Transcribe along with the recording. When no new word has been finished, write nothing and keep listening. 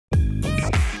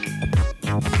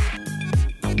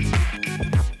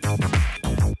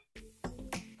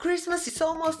Christmas is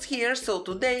almost here, so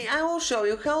today I will show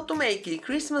you how to make a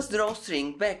Christmas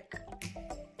drawstring bag.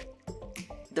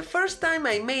 The first time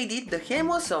I made it, the hem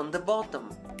was on the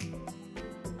bottom.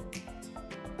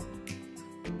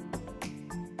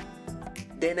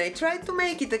 Then I tried to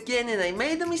make it again and I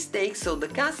made a mistake, so the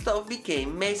cast-off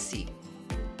became messy.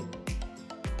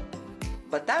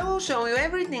 But I will show you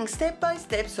everything step by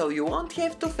step so you won't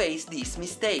have to face these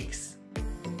mistakes.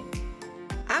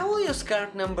 I will use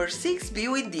card number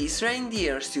 6B with these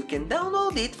reindeers. You can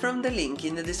download it from the link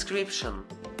in the description.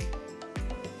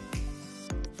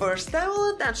 First I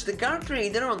will attach the card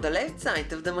reader on the left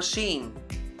side of the machine.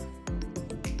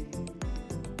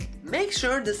 Make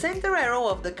sure the center arrow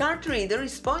of the card reader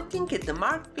is pointing at the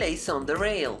marked place on the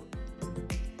rail.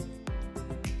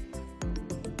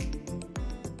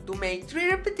 To make 3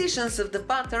 repetitions of the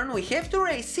pattern, we have to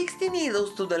raise 60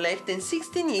 needles to the left and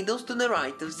 60 needles to the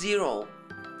right of 0.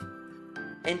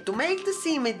 And to make the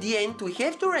seam at the end, we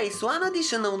have to raise 1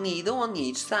 additional needle on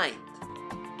each side.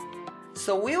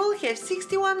 So we will have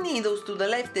 61 needles to the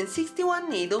left and 61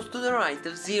 needles to the right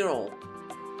of 0.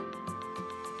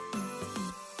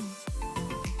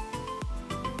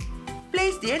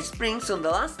 Place the edge springs on the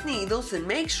last needles and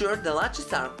make sure the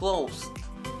latches are closed.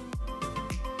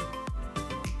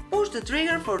 Push the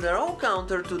trigger for the row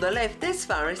counter to the left as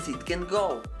far as it can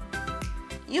go.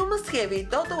 You must have a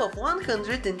total of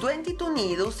 122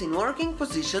 needles in working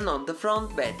position on the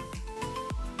front bed.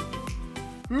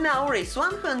 Now raise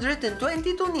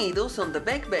 122 needles on the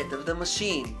back bed of the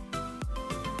machine.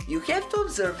 You have to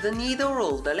observe the needle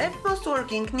rule. The leftmost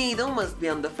working needle must be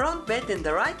on the front bed and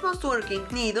the rightmost working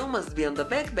needle must be on the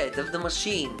back bed of the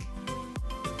machine.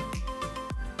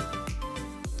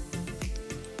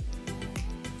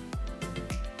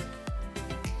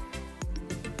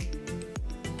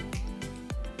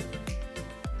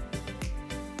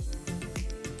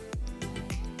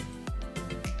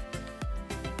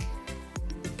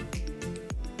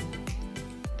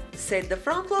 Set the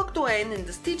front lock to N and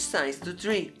the stitch size to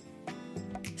 3.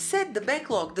 Set the back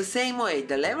lock the same way,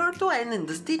 the lever to N and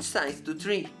the stitch size to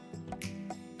 3.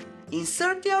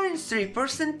 Insert the orange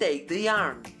strippers and take the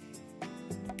yarn.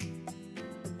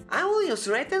 I will use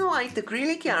red and white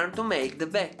acrylic yarn to make the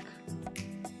back.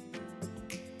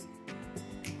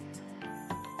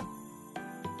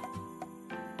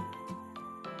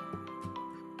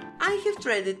 I have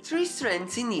threaded 3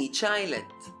 strands in each eyelet.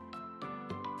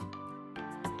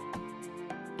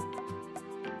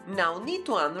 Now knit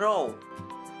 1 row.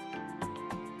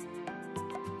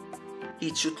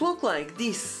 It should look like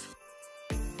this.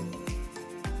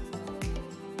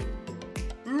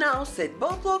 Now set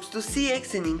both locks to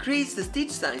CX and increase the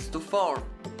stitch size to 4.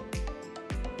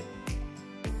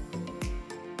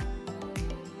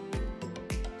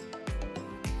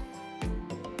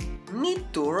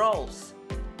 Knit 2 rows.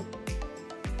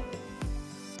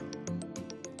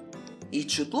 It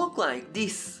should look like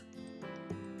this.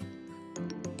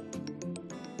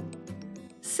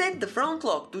 Set the front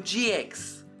lock to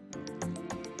GX.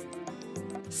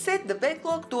 Set the back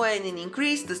lock to N and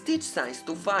increase the stitch size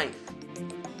to 5.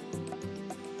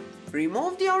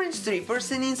 Remove the orange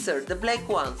strippers and insert the black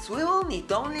ones. We will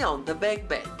knit only on the back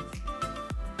bed.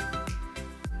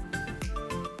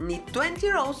 Knit 20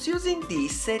 rows using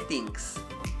these settings.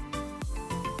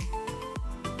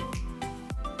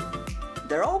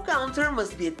 The row counter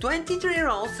must be at 23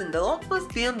 rows and the lock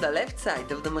must be on the left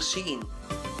side of the machine.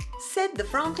 Set the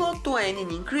front lock to N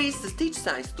and increase the stitch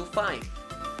size to 5.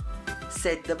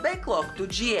 Set the back lock to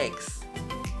GX.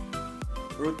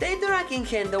 Rotate the racking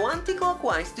handle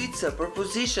anti-clockwise to its upper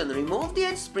position. Remove the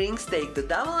edge springs, take the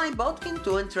double eye bodkin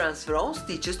tool and transfer all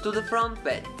stitches to the front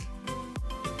bed.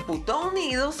 Put all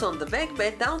needles on the back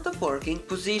bed out of working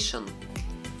position.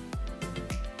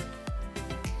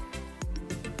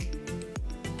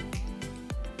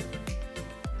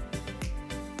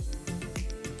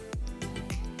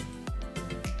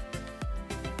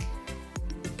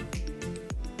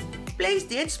 Place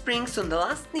the edge springs on the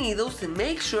last needles and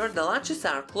make sure the latches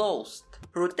are closed.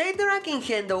 Rotate the racking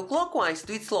handle clockwise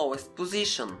to its lowest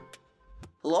position.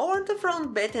 Lower the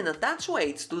front bed and attach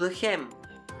weights to the hem.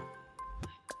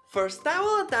 First I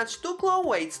will attach 2 claw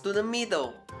weights to the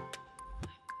middle.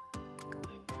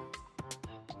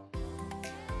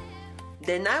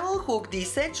 Then I will hook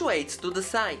these edge weights to the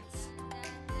sides.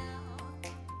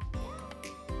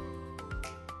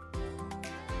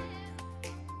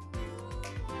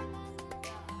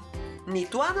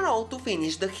 Knit 1 row to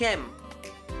finish the hem.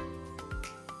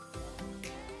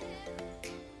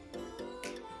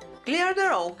 Clear the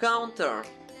row counter.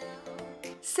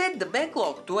 Set the back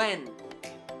lock to N.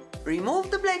 Remove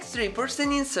the black strippers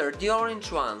and insert the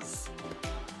orange ones.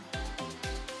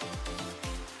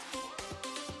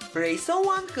 Raise all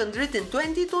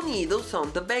 122 needles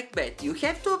on the back bed. You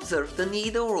have to observe the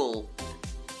needle rule.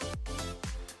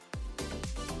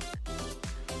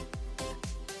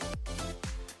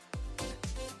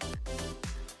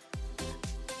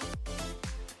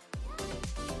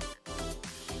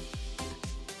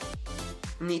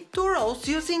 Knit 2 rows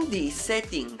using these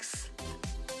settings.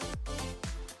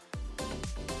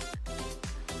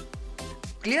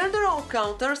 Clear the row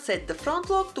counter, set the front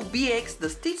lock to BX, the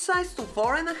stitch size to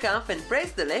 4.5 and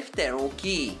press the left arrow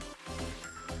key.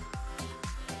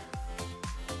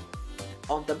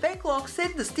 On the back lock,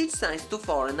 set the stitch size to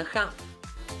 4.5.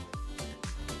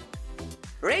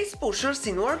 Raise pushers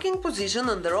in working position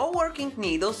under all working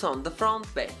needles on the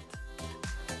front bed.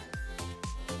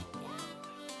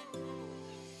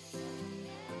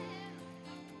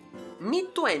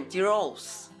 Knit 20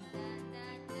 rows.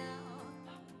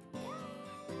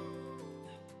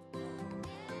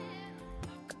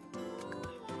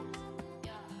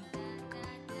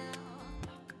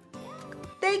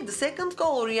 Take the second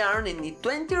color yarn and knit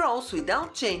 20 rows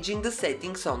without changing the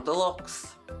settings on the locks.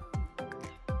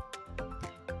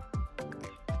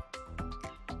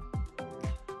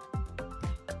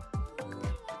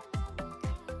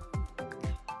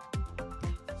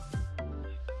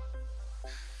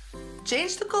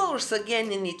 Change the colors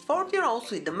again and knit 40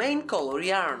 rows with the main color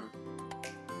yarn.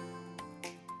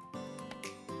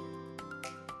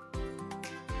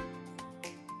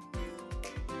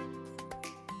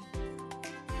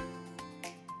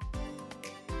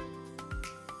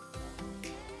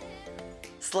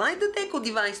 Slide the deco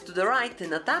device to the right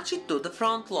and attach it to the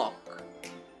front lock.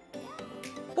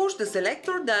 Push the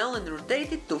selector dial and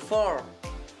rotate it to 4.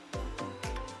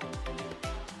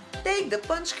 Take the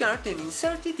punch card and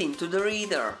insert it into the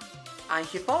reader. I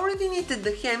have already knitted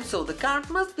the hem, so the card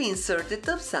must be inserted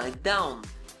upside down.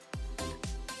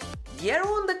 The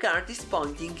arrow on the card is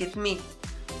pointing at me.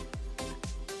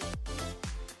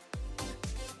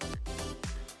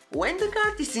 When the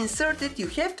card is inserted, you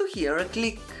have to hear a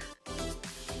click.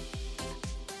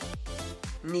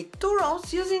 Knit 2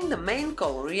 rows using the main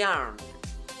color yarn.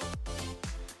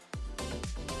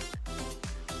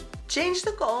 Change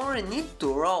the color and knit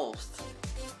 2 rows.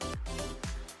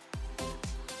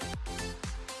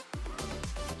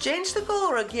 Change the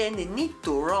color again and knit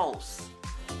 2 rows.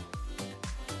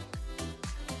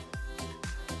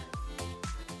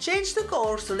 Change the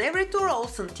colors on every 2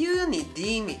 rows until you knit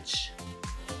the image.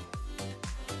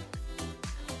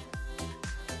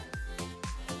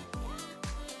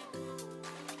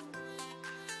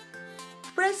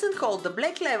 Press and hold the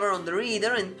black lever on the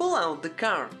reader and pull out the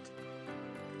card.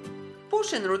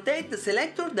 Push and rotate the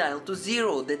selector dial to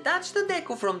 0, detach the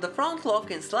deco from the front lock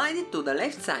and slide it to the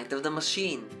left side of the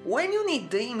machine. When you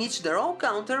knit the image, the row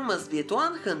counter must be at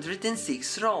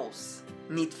 106 rows.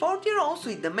 Knit 40 rows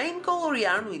with the main color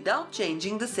yarn without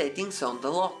changing the settings on the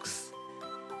locks.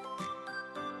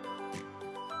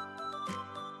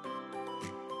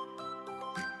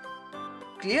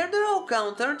 Clear the row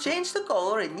counter, change the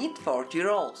color and knit 40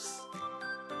 rows.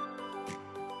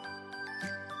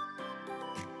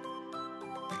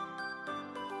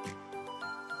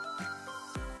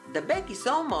 The back is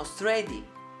almost ready.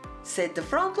 Set the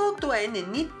front lock to N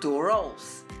and knit 2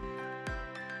 rows.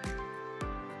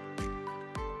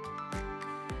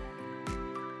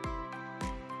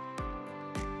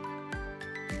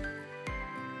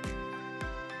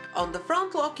 On the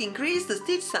front lock, increase the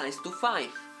stitch size to 5.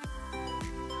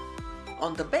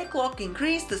 On the back lock,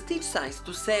 increase the stitch size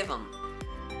to 7.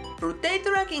 Rotate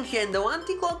the racking handle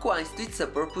anti-clockwise to its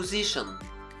upper position.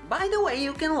 By the way,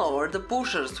 you can lower the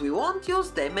pushers, we won't use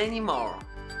them anymore.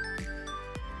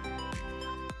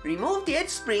 Remove the edge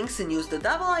springs and use the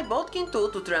double-eye bodkin tool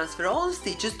to transfer all the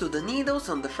stitches to the needles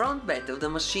on the front bed of the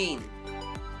machine.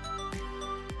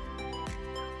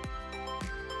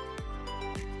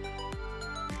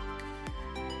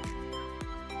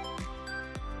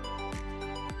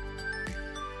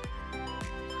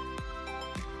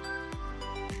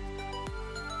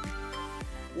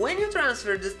 When you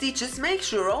transfer the stitches, make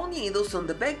sure all needles on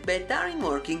the back bed are in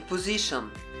working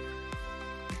position.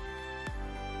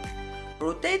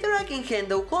 Rotate the racking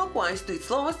handle clockwise to its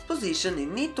lowest position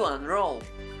and knit 1 row.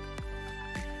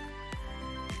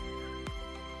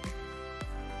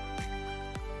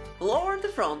 Lower the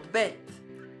front bed.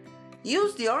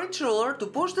 Use the orange ruler to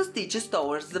push the stitches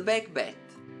towards the back bed.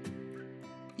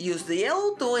 Use the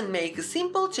yellow tool and make a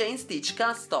simple chain stitch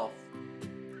cast off.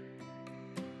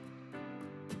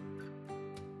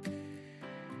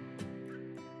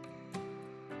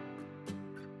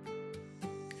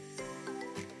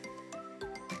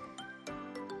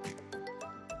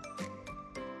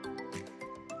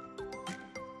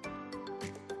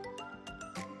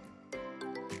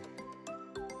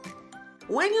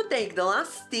 When you take the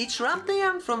last stitch, wrap the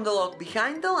yarn from the lock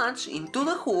behind the latch into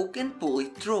the hook and pull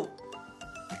it through.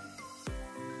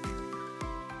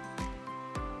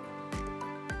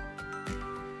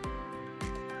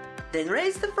 Then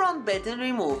raise the front bed and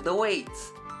remove the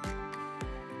weights.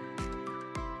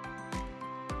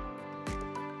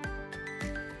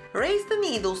 Raise the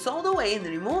needles all the way and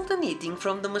remove the knitting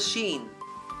from the machine.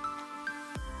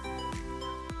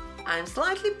 I'm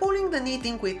slightly pulling the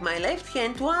knitting with my left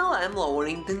hand while I'm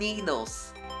lowering the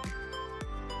needles.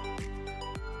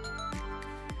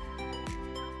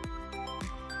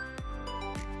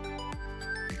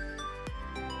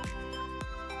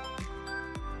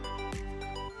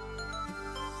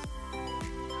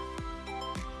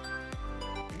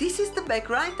 This is the back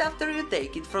right after you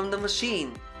take it from the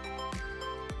machine.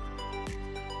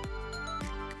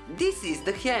 This is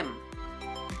the hem.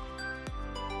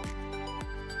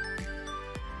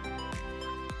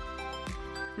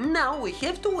 Now we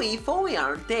have to weave 4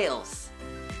 yarn tails.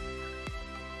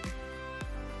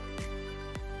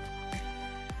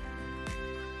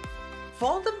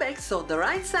 Fold the back so the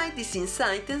right side is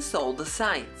inside and sew the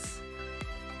sides.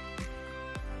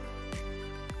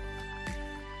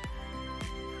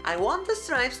 I want the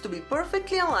stripes to be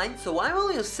perfectly aligned, so I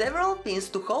will use several pins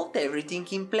to hold everything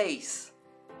in place.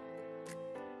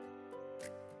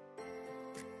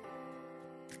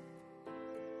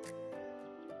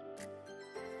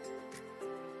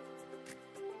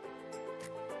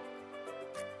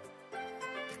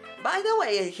 By the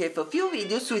way, I have a few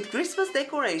videos with Christmas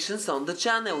decorations on the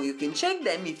channel, you can check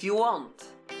them if you want.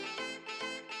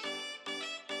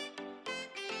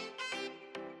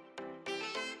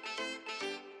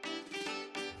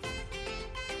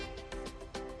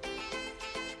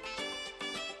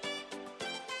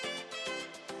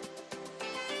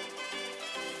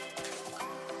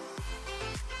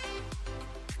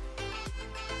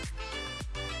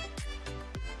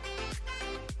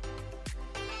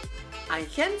 I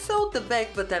hand sewed the back,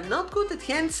 but I'm not good at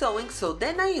hand sewing, so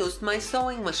then I used my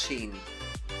sewing machine.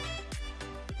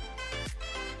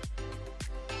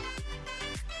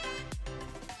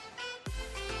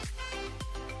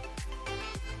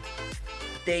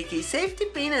 Take a safety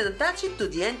pin and attach it to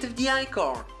the end of the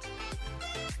I-cord.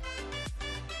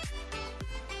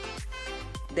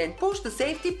 Then push the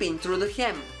safety pin through the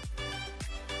hem.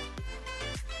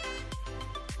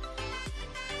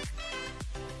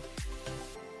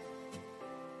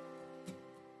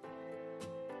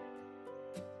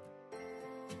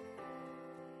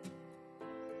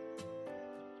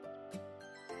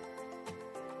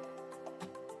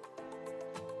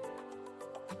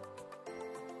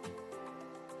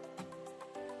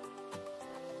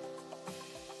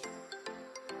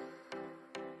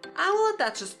 I will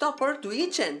attach a stopper to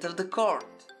each end of the cord.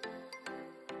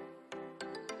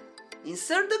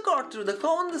 Insert the cord through the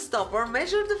hole in the stopper,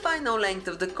 measure the final length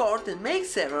of the cord and make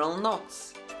several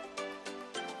knots.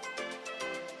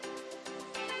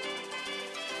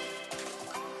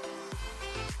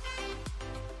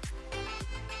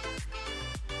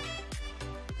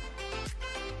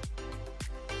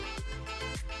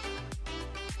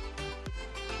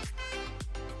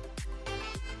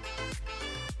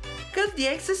 Cut the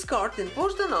excess cord and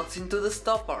push the knots into the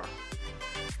stopper.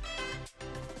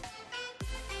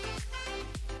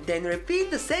 Then repeat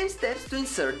the same steps to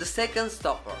insert the second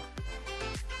stopper.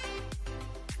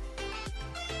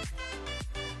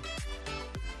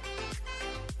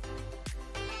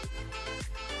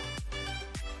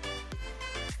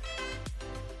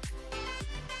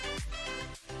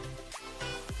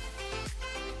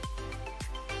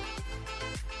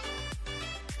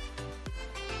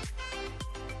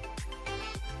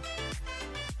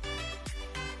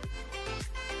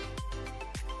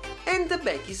 And the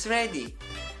back is ready.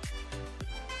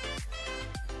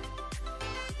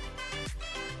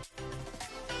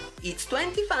 It's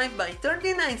 25 by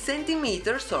 39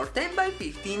 centimeters or 10 by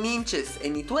 15 inches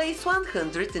and it weighs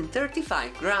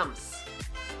 135 grams.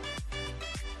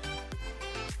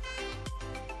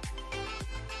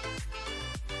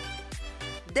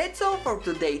 That's all for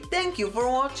today, thank you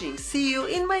for watching, see you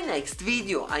in my next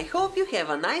video, I hope you have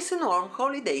a nice and warm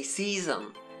holiday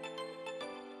season.